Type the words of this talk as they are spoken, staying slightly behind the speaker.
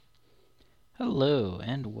Hello,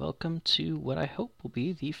 and welcome to what I hope will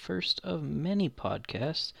be the first of many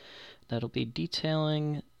podcasts that'll be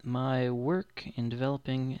detailing my work in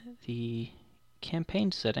developing the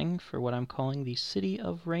campaign setting for what I'm calling the City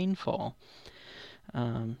of Rainfall.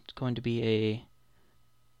 It's going to be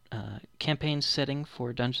a campaign setting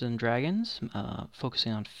for Dungeons & Dragons,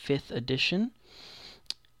 focusing on 5th edition,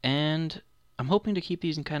 and I'm hoping to keep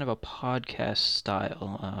these in kind of a podcast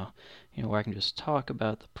style, where I can just talk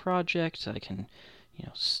about the project. I can,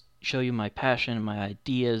 show you my passion and my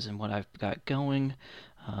ideas and what I've got going.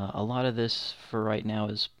 A lot of this for right now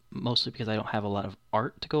is mostly because I don't have a lot of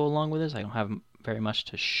art to go along with this. I don't have very much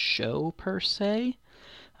to show per se.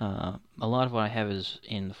 A lot of what I have is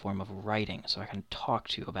in the form of writing, so I can talk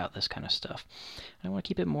to you about this kind of stuff. I want to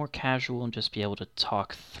keep it more casual and just be able to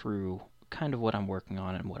talk through kind of what I'm working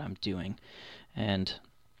on and what I'm doing. And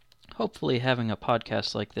hopefully having a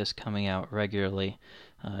podcast like this coming out regularly,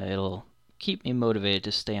 it'll keep me motivated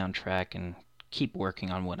to stay on track and keep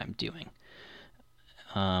working on what I'm doing.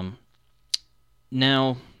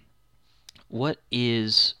 Now, what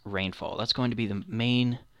is Rainfall? That's going to be the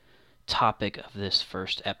main topic of this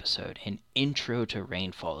first episode, an intro to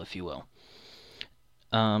Rainfall, if you will.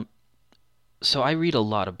 So I read a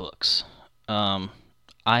lot of books.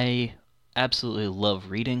 I absolutely love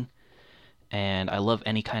reading, and I love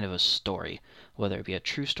any kind of a story, whether it be a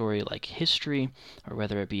true story like history or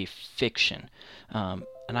whether it be fiction. And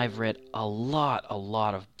I've read a lot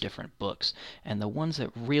of different books, and the ones that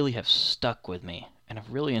really have stuck with me and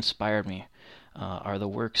have really inspired me are the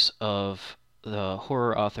works of the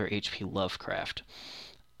horror author H.P. Lovecraft.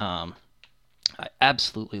 I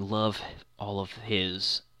absolutely love all of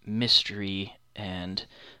his mystery and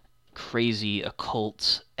crazy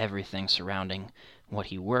occult everything surrounding what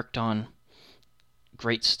he worked on.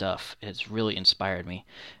 Great stuff. It's really inspired me,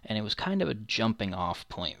 and it was kind of a jumping off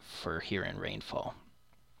point for here in Rainfall.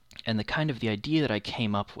 And the idea that I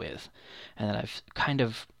came up with and that I've kind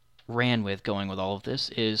of ran with going with all of this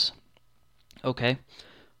is, okay,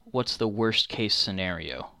 what's the worst case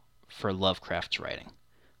scenario for Lovecraft's writing?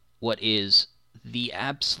 What is the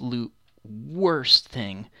absolute worst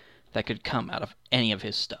thing that could come out of any of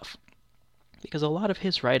his stuff? Because a lot of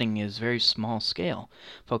his writing is very small scale,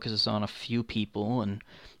 focuses on a few people and,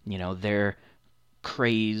 their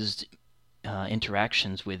crazed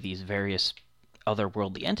interactions with these various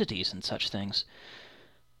otherworldly entities and such things.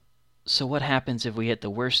 So what happens if we hit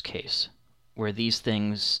the worst case, where these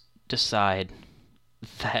things decide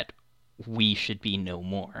that we should be no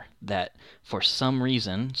more, that for some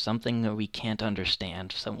reason, something that we can't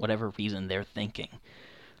understand, whatever reason they're thinking,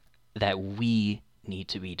 that we need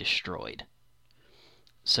to be destroyed.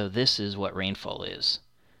 So this is what Rainfall is.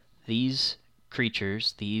 These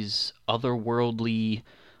creatures, these otherworldly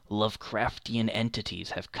Lovecraftian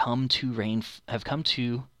entities have come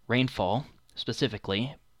to Rainfall,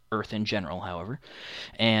 specifically, Earth in general, however,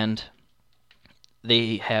 and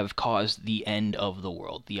they have caused the end of the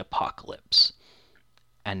world, the apocalypse.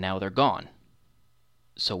 And now they're gone.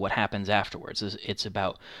 So what happens afterwards? It's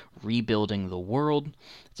about rebuilding the world.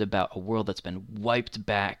 It's about a world that's been wiped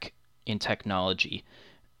back in technology,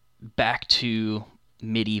 back to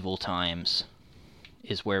medieval times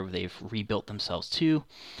is where they've rebuilt themselves to.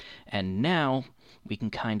 And now we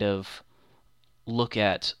can kind of look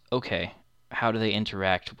at, okay, how do they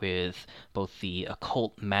interact with both the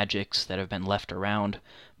occult magics that have been left around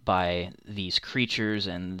by these creatures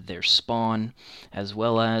and their spawn, as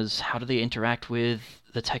well as how do they interact with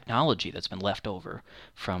the technology that's been left over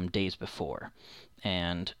from days before,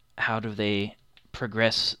 and how do they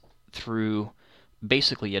progress through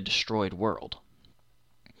basically a destroyed world.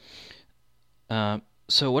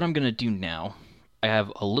 So what I'm going to do now, I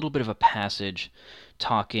have a little bit of a passage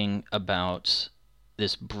talking about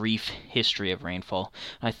this brief history of Rainfall.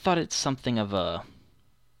 And I thought it's something of an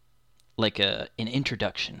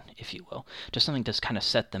introduction, if you will, just something to kind of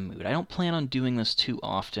set the mood. I don't plan on doing this too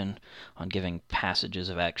often, on giving passages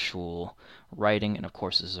of actual writing, and of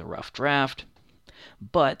course this is a rough draft,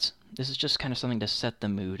 but this is just kind of something to set the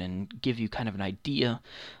mood and give you kind of an idea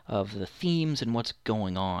of the themes and what's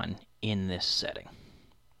going on in this setting.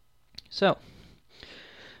 So,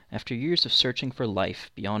 after years of searching for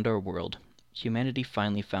life beyond our world, humanity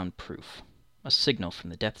finally found proof, a signal from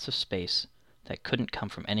the depths of space that couldn't come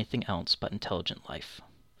from anything else but intelligent life.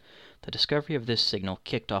 The discovery of this signal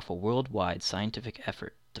kicked off a worldwide scientific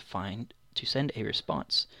effort to send a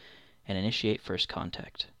response and initiate first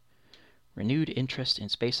contact. Renewed interest in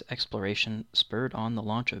space exploration spurred on the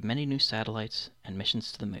launch of many new satellites and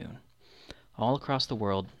missions to the moon. All across the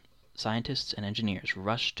world, scientists and engineers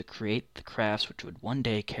rushed to create the crafts which would one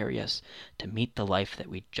day carry us to meet the life that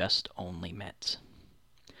we just only met.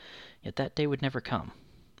 Yet that day would never come.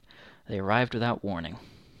 They arrived without warning.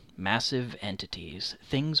 Massive entities,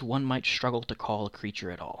 things one might struggle to call a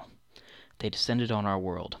creature at all. They descended on our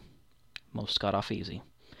world. Most got off easy.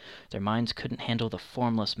 Their minds couldn't handle the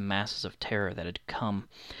formless masses of terror that had come,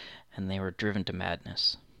 and they were driven to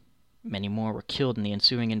madness. Many more were killed in the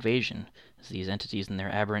ensuing invasion, as these entities and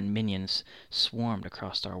their aberrant minions swarmed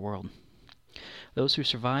across our world. Those who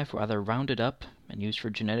survived were either rounded up and used for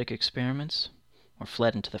genetic experiments, or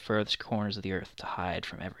fled into the furthest corners of the earth to hide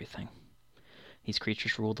from everything. These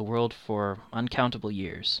creatures ruled the world for uncountable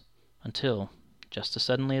years, until, just as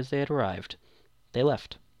suddenly as they had arrived, they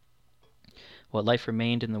left. What life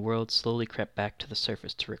remained in the world slowly crept back to the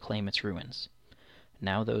surface to reclaim its ruins.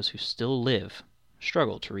 Now those who still live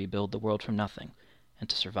struggle to rebuild the world from nothing, and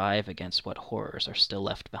to survive against what horrors are still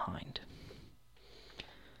left behind.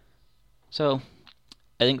 So,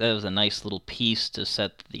 I think that was a nice little piece to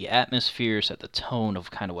set the atmosphere, set the tone of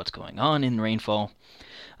kind of what's going on in Rainfall.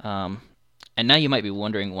 And now you might be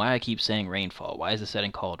wondering why I keep saying Rainfall. Why is the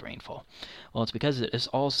setting called Rainfall? Well, it's because it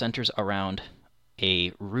all centers around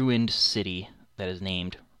a ruined city that is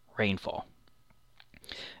named Rainfall.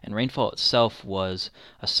 And Rainfall itself was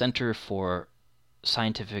a center for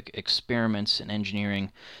scientific experiments and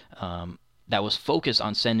engineering that was focused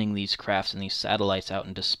on sending these crafts and these satellites out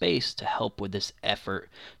into space to help with this effort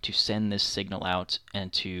to send this signal out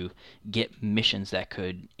and to get missions that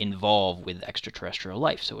could involve with extraterrestrial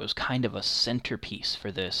life. So it was kind of a centerpiece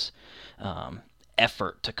for this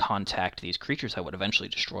effort to contact these creatures that would eventually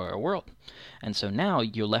destroy our world. And so now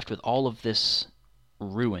you're left with all of this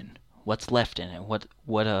ruin. What's left in it? What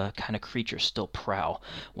kind of creatures still prowl?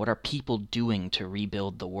 What are people doing to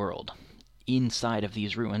rebuild the world inside of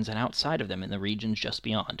these ruins and outside of them in the regions just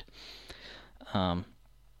beyond? Now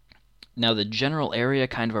the general area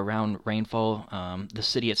kind of around Rainfall, the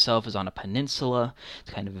city itself is on a peninsula. It's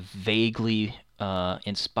kind of vaguely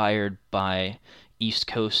inspired by East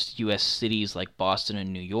Coast U.S. cities like Boston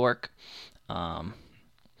and New York.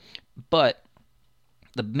 But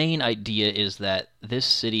the main idea is that this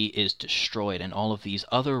city is destroyed, and all of these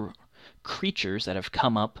other creatures that have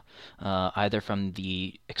come up, either from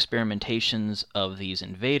the experimentations of these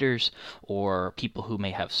invaders or people who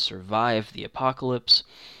may have survived the apocalypse,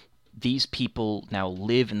 these people now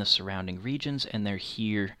live in the surrounding regions, and they're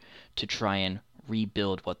here to try and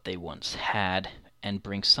rebuild what they once had and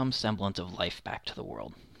bring some semblance of life back to the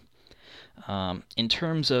world. In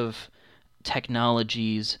terms of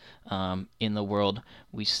technologies in the world,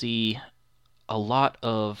 we see a lot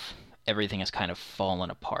of everything has kind of fallen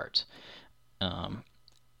apart.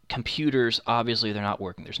 Computers, obviously, they're not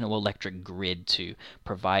working. There's no electric grid to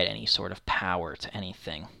provide any sort of power to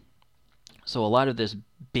anything. So a lot of this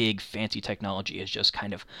big, fancy technology is just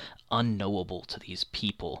kind of unknowable to these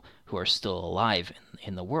people who are still alive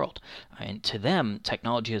in the world. And to them,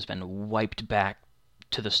 technology has been wiped back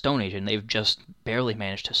to the Stone Age, and they've just barely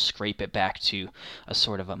managed to scrape it back to a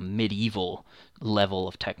sort of a medieval level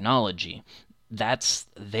of technology. That's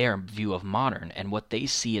their view of modern, and what they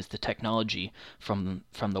see as the technology from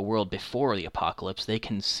the world before the apocalypse, they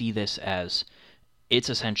can see this as it's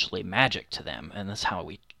essentially magic to them, and that's how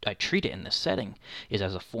I treat it in this setting, is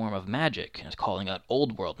as a form of magic, and calling it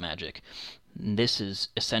old world magic. And this is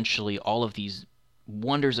essentially all of these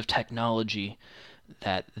wonders of technology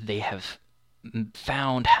that they have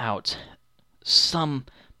found out some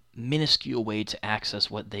minuscule way to access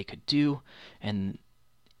what they could do, and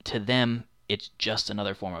to them it's just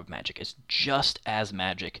another form of magic. It's just as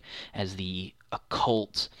magic as the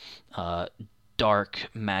occult, dark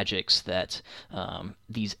magics that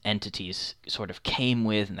these entities sort of came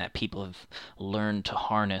with and that people have learned to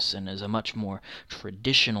harness, and is a much more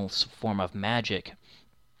traditional form of magic.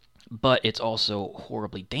 But it's also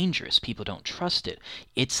horribly dangerous. People don't trust it.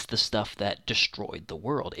 It's the stuff that destroyed the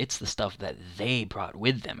world. It's the stuff that they brought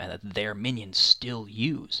with them and that their minions still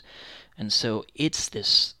use. And so it's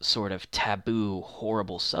this sort of taboo,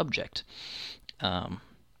 horrible subject.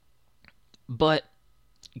 But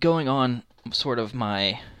going on, sort of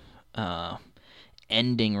my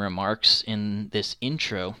ending remarks in this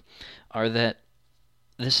intro are that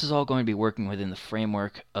this is all going to be working within the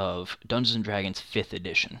framework of Dungeons & Dragons 5th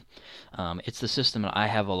edition. It's the system that I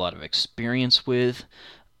have a lot of experience with,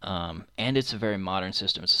 and it's a very modern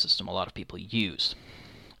system. It's a system a lot of people use.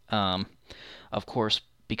 Of course,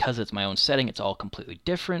 because it's my own setting, it's all completely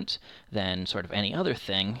different than sort of any other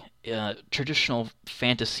thing. Traditional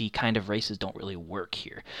fantasy kind of races don't really work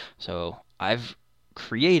here. So I've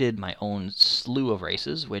created my own slew of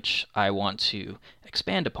races, which I want to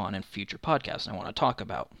expand upon in future podcasts and I want to talk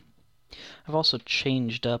about. I've also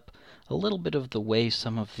changed up a little bit of the way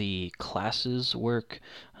some of the classes work.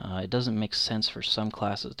 It doesn't make sense for some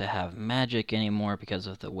classes to have magic anymore because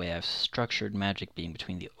of the way I've structured magic being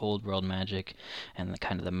between the old world magic and the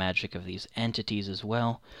kind of the magic of these entities as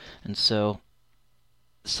well. And so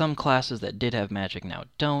some classes that did have magic now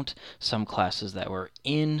don't. Some classes that were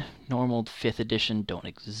in normal 5th edition don't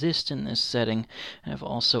exist in this setting. And I've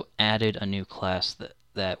also added a new class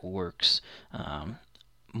that works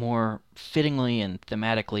more fittingly and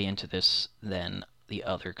thematically into this than the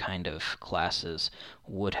other kind of classes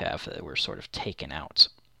would have that were sort of taken out.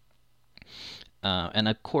 And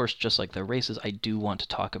of course, just like the races, I do want to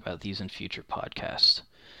talk about these in future podcasts.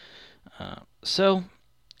 So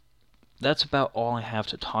that's about all I have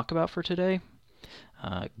to talk about for today.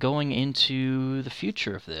 Going into the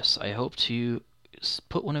future of this, I hope to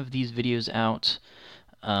put one of these videos out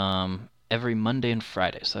every Monday and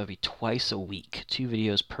Friday, so that'll be twice a week, 2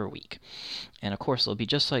 videos per week. And of course, it'll be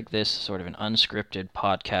just like this, sort of an unscripted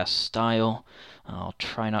podcast style. I'll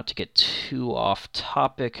try not to get too off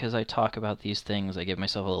topic as I talk about these things. I give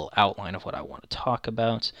myself a little outline of what I want to talk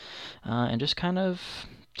about, and just kind of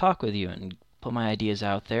talk with you and put my ideas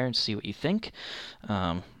out there and see what you think.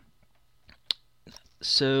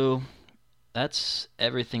 So that's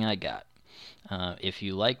everything I got. If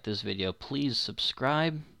you like this video, please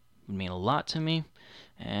subscribe. It would mean a lot to me.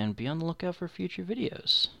 And be on the lookout for future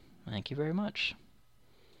videos. Thank you very much.